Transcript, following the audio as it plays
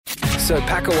So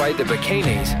pack away the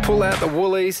bikinis, pull out the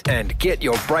woolies and get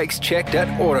your brakes checked at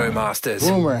Automasters.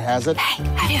 Rumour has it.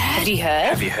 Hey, have you heard?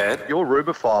 Have you heard? Your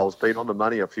Rumour file's been on the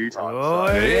money a few times. Oh,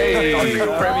 so.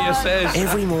 yeah. Premier says.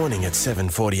 Every morning at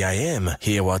 7:40am,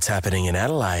 hear what's happening in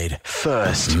Adelaide.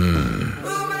 First, the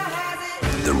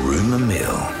Rumour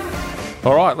Mill.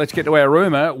 All right, let's get to our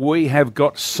rumour. We have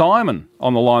got Simon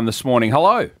on the line this morning.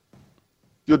 Hello.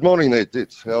 Good morning there,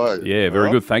 Ditz. How are you? Yeah,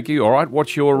 very good, thank you. All right,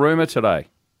 what's your rumour today?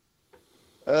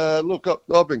 Look,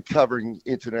 I've been covering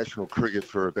international cricket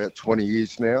for about 20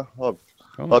 years now.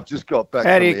 I've just got back.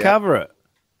 How do you cover it?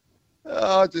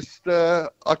 I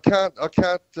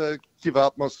can't give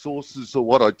up my sources or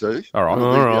what I do. All right.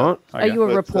 All right. Are you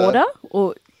a reporter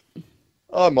or?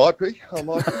 I might be.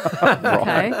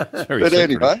 Okay. It's very But secretive.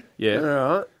 anyway, Yeah.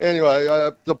 All right. anyway,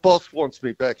 the boss wants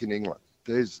me back in England.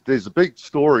 There's a big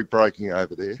story breaking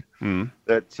over there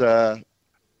that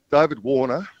David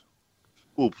Warner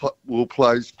will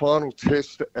play his final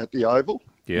test at the Oval.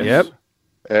 Yes.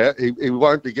 Yep. He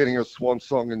won't be getting a swan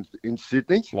song in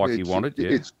Sydney. Like he wanted,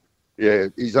 yeah.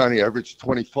 He's only averaged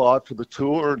 25 for the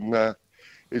tour and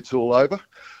it's all over.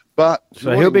 But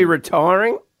So he'll be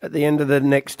retiring at the end of the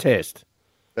next test.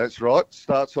 That's right.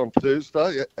 Starts on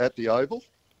Thursday at the Oval.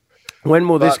 When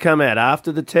will this come out?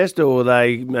 After the test, or will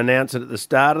they announce it at the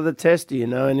start of the test? Do you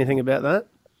know anything about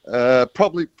that?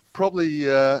 Probably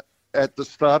at the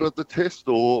start of the test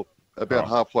or about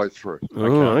halfway through.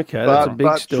 Oh, okay. That's a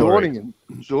big story.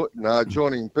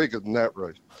 Joining bigger than that,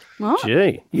 Ruth. What?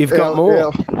 Gee, you've got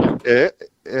more.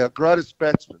 Our greatest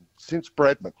batsman since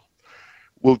Bradman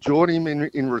will join him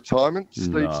in retirement.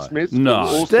 Steve Smith. will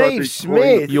also be Steve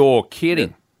Smith? You're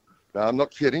kidding. No, I'm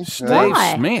not kidding.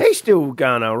 Why? Smith. He's still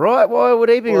going all right. Why would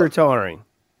he be retiring?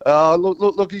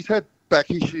 Look, he's had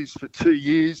back issues for 2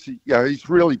 years. He's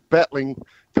really battling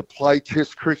to play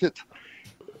Test cricket.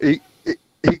 He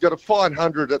got a fine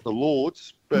 100 at the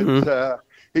Lords, but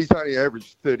he's only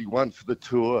averaged 31 for the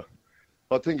tour.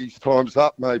 I think his time's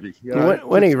up, maybe.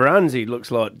 When he runs, he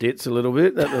looks like Ditz a little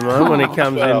bit at the moment when he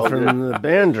comes in from the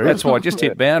boundary. That's why I just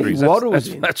hit boundaries. He waddles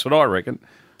in. That's what I reckon.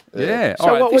 Yeah. So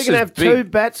All right, what, we're this going to is have big. two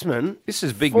batsmen, This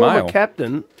is big former mail.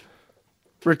 captain,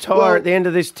 retire at the end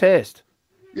of this test.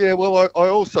 Yeah, well, I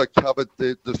also covered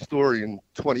the story in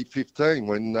 2015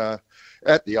 when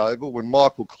at the Oval when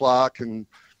Michael Clark and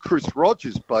Chris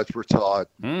Rogers both retired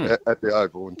at the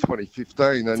Oval in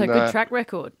 2015. It's a good track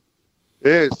record.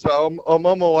 Yeah, so I'm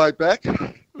on my way back. All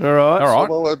right. All right.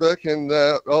 I'm on my way back, and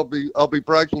I'll be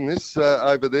breaking this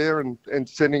over there and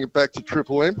sending it back to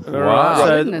Triple M. All right. Wow.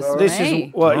 So Goodness this me.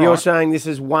 is what All you're right. saying. This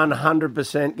is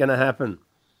 100% going to happen.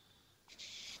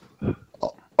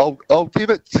 I'll give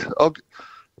it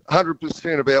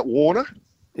 100% about Warner.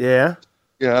 Yeah.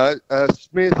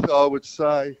 Smith, I would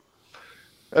say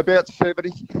about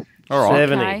 70. All right.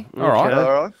 70. Okay. All right.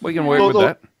 All right. We can work with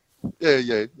that.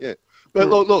 Yeah. But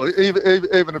look,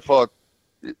 even if I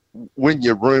win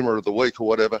your rumour of the week or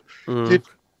whatever,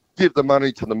 give the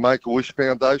money to the Make-A-Wish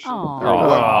Foundation.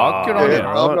 Oh, good on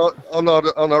you.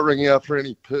 I'm not ringing out for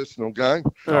any personal gain.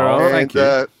 All right. Thank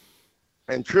you.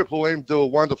 And Triple M do a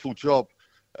wonderful job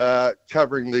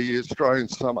covering the Australian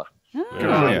summer. Good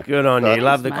on you. Good on you.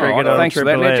 Love the Smart. cricket All on right, thanks for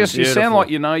that. Triple Now, M. just you sound Beautiful. like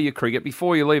you know your cricket.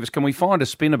 Before you leave us, can we find a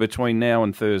spinner between now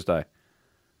and Thursday?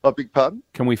 I beg pardon?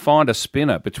 Can we find a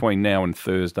spinner between now and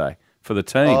Thursday for the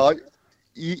team?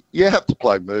 You have to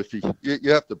play Murphy.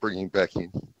 You have to bring him back in.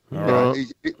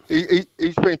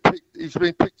 He's been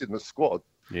picked in the squad.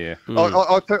 Yeah.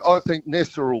 I think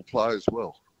Nessa will play as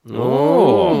well.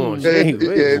 Oh, gee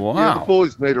whiz. Wow. The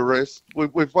boys need a rest.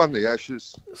 We've won the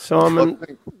Ashes. Simon, I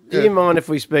think, do you mind if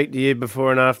we speak to you before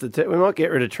and after? We might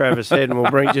get rid of Travis Head and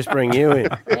we'll just bring you in.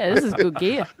 Yeah, this is good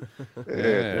gear. All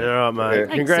right, mate.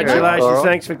 Yeah. Congratulations. All right.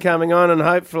 Thanks for coming on, and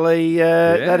hopefully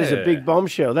that is a big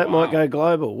bombshell. That might go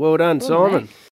global. Well done, Simon.